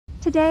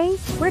Today,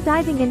 we're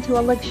diving into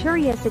a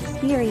luxurious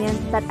experience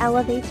that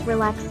elevates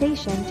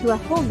relaxation to a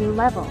whole new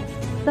level.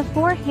 The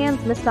four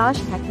hands massage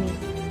technique.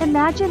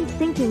 Imagine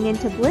sinking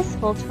into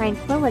blissful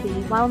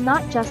tranquility while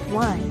not just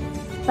one,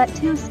 but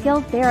two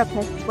skilled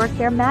therapists work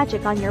their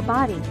magic on your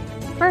body.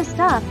 First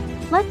up,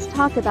 let's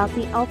talk about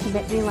the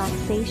ultimate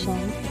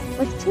relaxation.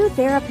 With two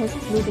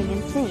therapists moving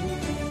in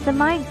sync, the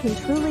mind can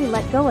truly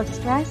let go of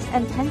stress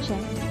and tension.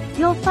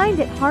 You'll find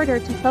it harder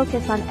to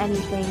focus on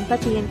anything but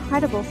the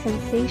incredible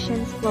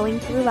sensations flowing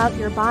throughout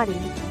your body.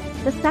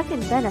 The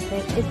second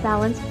benefit is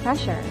balanced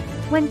pressure.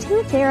 When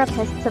two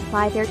therapists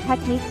apply their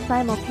techniques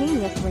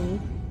simultaneously,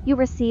 you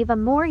receive a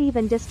more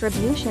even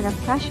distribution of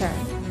pressure.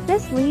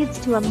 This leads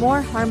to a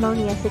more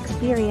harmonious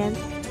experience,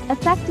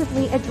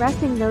 effectively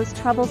addressing those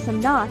troublesome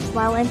knots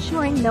while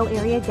ensuring no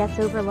area gets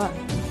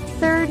overlooked.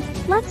 Third,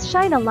 let's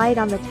shine a light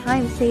on the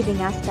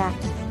time-saving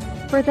aspect.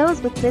 For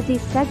those with busy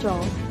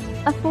schedules,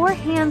 a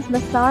four-hands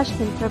massage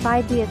can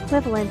provide the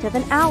equivalent of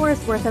an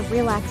hour's worth of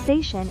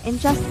relaxation in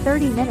just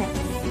 30 minutes.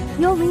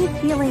 You'll leave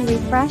feeling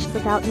refreshed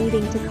without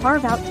needing to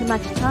carve out too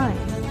much time.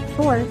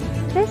 Fourth,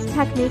 this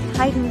technique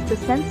heightens the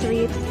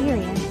sensory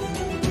experience.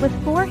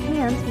 With four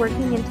hands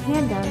working in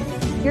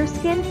tandem, your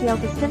skin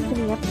feels a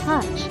symphony of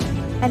touch,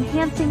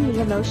 enhancing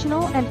the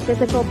emotional and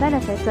physical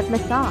benefits of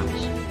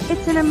massage.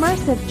 It's an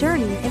immersive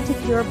journey into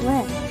pure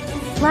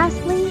bliss.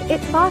 Lastly, it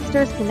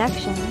fosters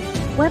connection.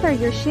 Whether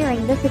you're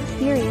sharing this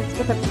experience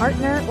with a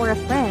partner or a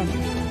friend,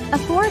 a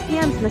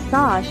four-hands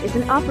massage is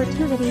an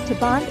opportunity to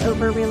bond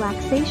over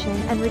relaxation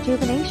and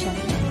rejuvenation.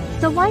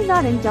 So why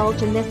not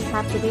indulge in this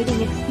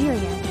captivating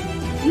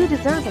experience? You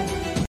deserve it.